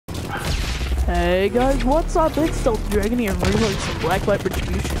Hey guys, what's up? It's Stealth Dragon here and we're playing some Blacklight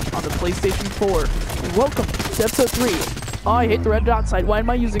Retribution on the PlayStation 4. And welcome to episode 3. Oh, I hate the red dot side. Why am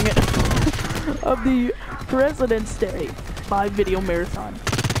I using it? Of the President's Day 5 video marathon.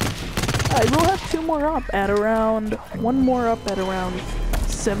 I will have one more up at around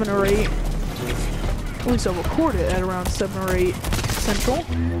 7 or 8. At least I'll record it at around 7 or 8 Central.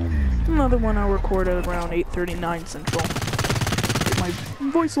 Another one I'll record at around 8:39 Central. Get my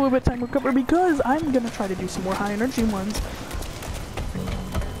voice a little bit time recover because I'm gonna try to do some more high energy ones.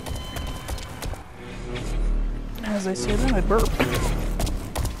 As I say that, I burp.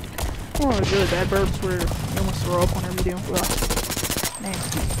 Oh, really bad burps where you almost throw up whenever you do. Ugh.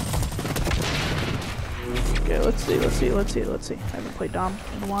 Nasty. Okay, let's see. I haven't played Dom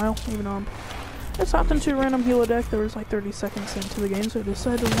in a while, even though I just hopped into a random healer deck. There was like 30 seconds into the game, so I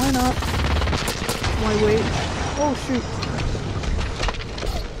decided why not? Why wait? Oh shoot.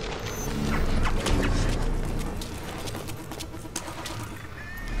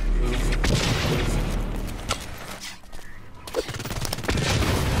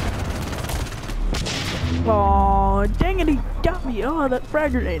 Oh, dang it, he got me. Oh, that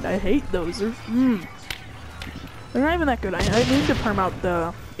frag grenade. I hate those. They're not even that good. I need to perm out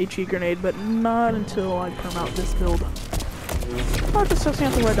the HE grenade, but not until I perm out this build. I'm just testing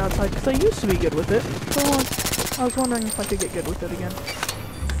out the red dot side, because I used to be good with it. So I was wondering if I could get good with it again.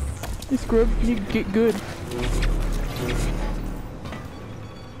 You scrub, you get good.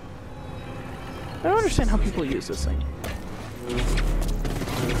 I don't understand how people use this thing.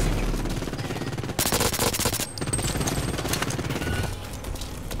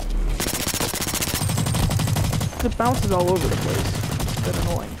 It bounces all over the place. It's a bit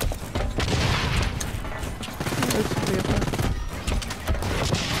annoying. There's somebody up there.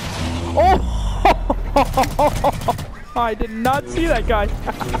 Oh! I did not see that guy.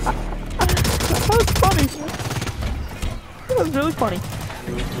 That was funny. That was really funny.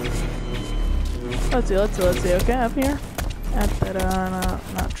 Let's see. Okay, up here. At that,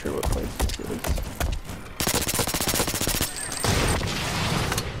 not sure what place this is.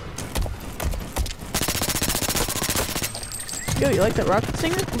 Yo, you like that rocket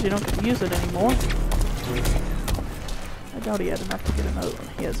singer? Because you don't get to use it anymore. I doubt he had enough to get another one.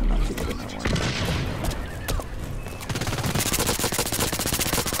 He has enough to get another one.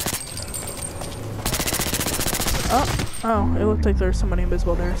 Oh, it looked like there was somebody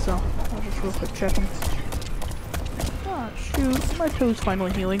invisible there, so I'll just real quick check him. Oh, shoot. My toe's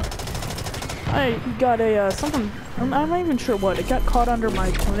finally healing. I got a, something, I'm not even sure what. It got caught under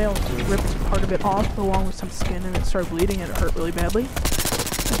my toenail, ripped part of it off along with some skin, and it started bleeding, and it hurt really badly.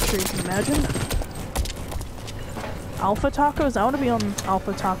 I'm sure you can imagine. Alpha Tacos? I want to be on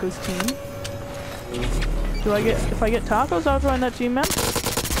Alpha Tacos team. If I get tacos, I'll join that team, man.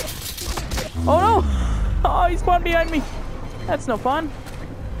 Oh no! Oh, he spawned behind me! That's no fun.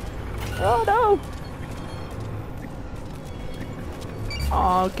 Oh no!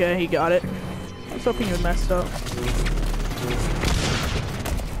 Oh, okay, he got it. I was hoping you had messed up.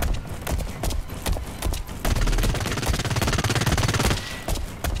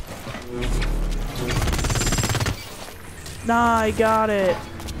 Nah, I got it.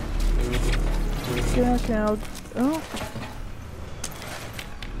 Okay, I'll... Oh.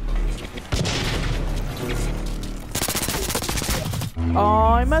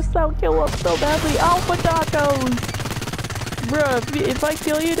 Oh, I messed that kill up so badly. Alpha tacos! Bruh, if I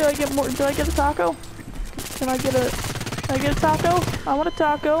kill you, do I get more? Do I get a taco? Can I get a taco? I want a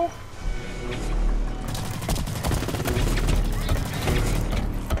taco.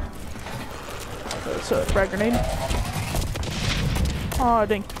 That's a frag grenade. Oh,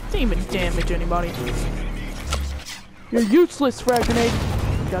 dang. Didn't even damage anybody. You're useless, frag grenade.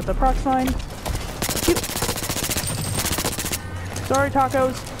 Got the proc sign. Sorry,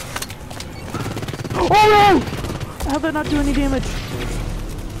 tacos. Oh no! How'd that not do any damage?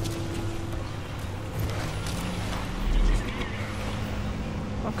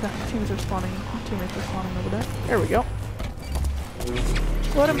 Okay, teammates are spawning over there. There we go.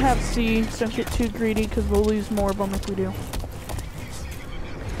 Let him have C. Don't get too greedy because we'll lose more of them if we do.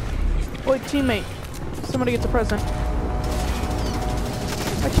 Wait, teammate. Somebody gets a present.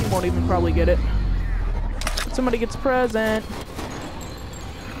 My team won't even probably get it. Somebody gets a present.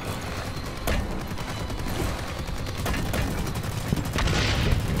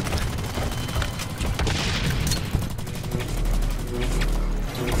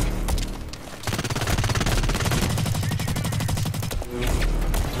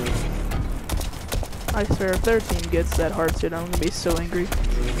 I swear, if their team gets that hard suit, I'm gonna be so angry.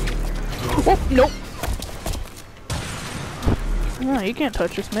 Oh, nope! No, you can't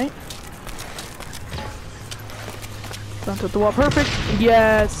touch this, mate. Don't hit the wall. Perfect.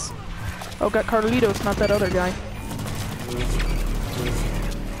 Yes. Oh, got Carlitos, not that other guy.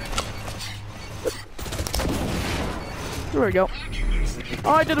 There we go.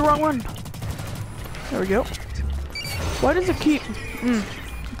 Oh, I did the wrong one. There we go. Why does it keep...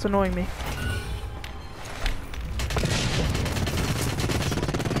 it's annoying me.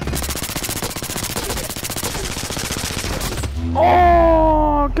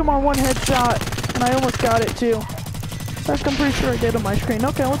 Oh, come on, one headshot. And I almost got it too. In fact, I'm pretty sure I did on my screen.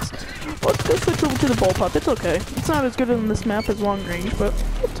 Okay, let's go switch over to the bullpup. It's okay. It's not as good on this map as long range, but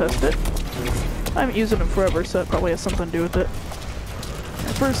we'll test it. I haven't used it in forever, so that probably has something to do with it.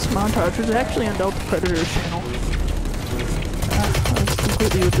 My first montage was actually on Delta Predator's channel. I was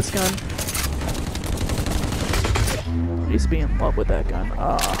completely with this gun. I used to be in love with that gun.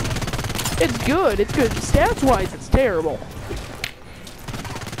 It's good, it's good. Stats-wise, it's terrible.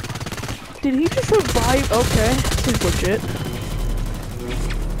 Did he just revive? Okay, seems legit.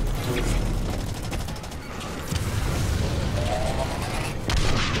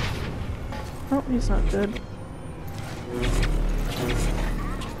 Oh, he's not dead.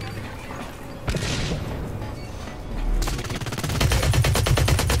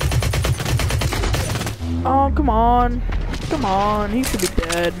 Oh, come on. Come on, he should be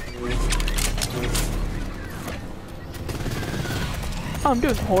dead. Oh, I'm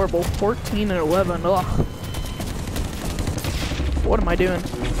doing horrible. 14 and 11. Ugh. What am I doing?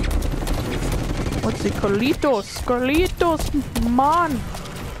 Let's see. Carlitos, man.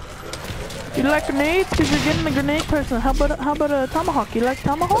 You like grenades? Because you're getting a grenade person. How about a tomahawk? You like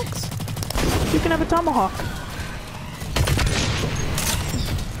tomahawks? You can have a tomahawk.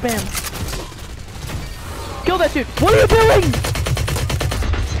 Bam. Kill that dude. What are you doing?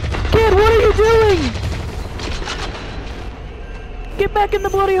 Kid, what are you doing? Get back in the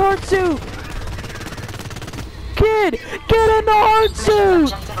bloody hard suit! Kid! Get in the hard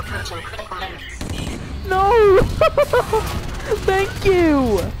suit! No! Thank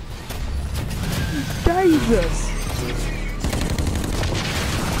you! Jesus!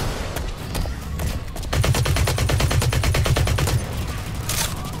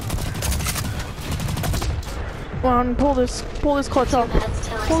 Come on, pull this clutch off.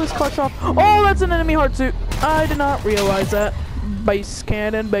 Pull this clutch off. Oh, that's an enemy hard suit! I did not realize that. Base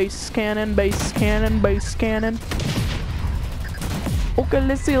cannon, base cannon, base cannon, base cannon. Okay,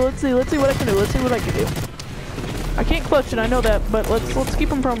 let's see what I can do. Let's see what I can do. I can't clutch it, I know that, but let's keep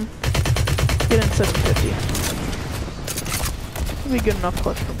him from getting 750. That'll be good enough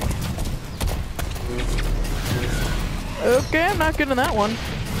clutch for me. Okay, I'm not getting that one.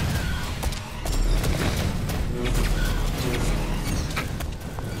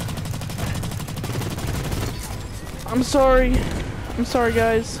 I'm sorry. I'm sorry,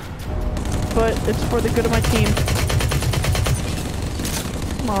 guys. But it's for the good of my team.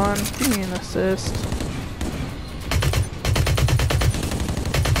 Come on, give me an assist.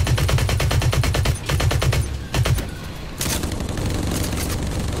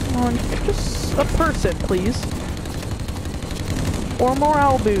 Come on, just a person, please. Or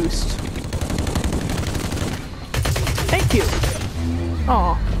morale boost. Thank you.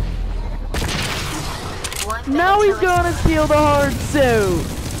 Aw. Now he's gonna steal the hard suit!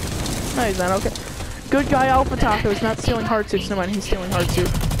 No, he's not, okay. Good guy Alpha Taco is not stealing hard suits, no mind, he's stealing hard suit.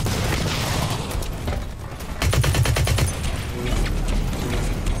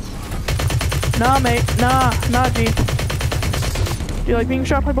 Nah, mate, nah, G. Do you like being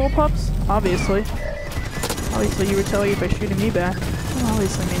shot by bullpups? Obviously. Obviously you retaliate by shooting me back.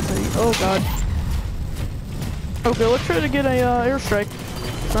 Obviously means that you, oh god. Okay, let's try to get a airstrike.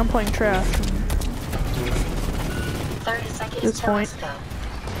 Cause I'm playing trash. 30 seconds At this point. Go.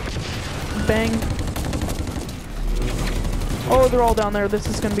 Bang. Oh, they're all down there. This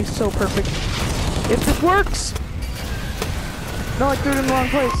is gonna be so perfect. If this works! No, I threw it in the wrong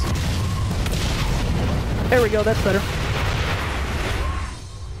place. There we go, that's better.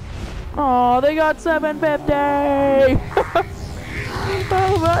 Oh, they got 750!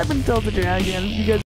 Oh, I've been told the dragon. You guys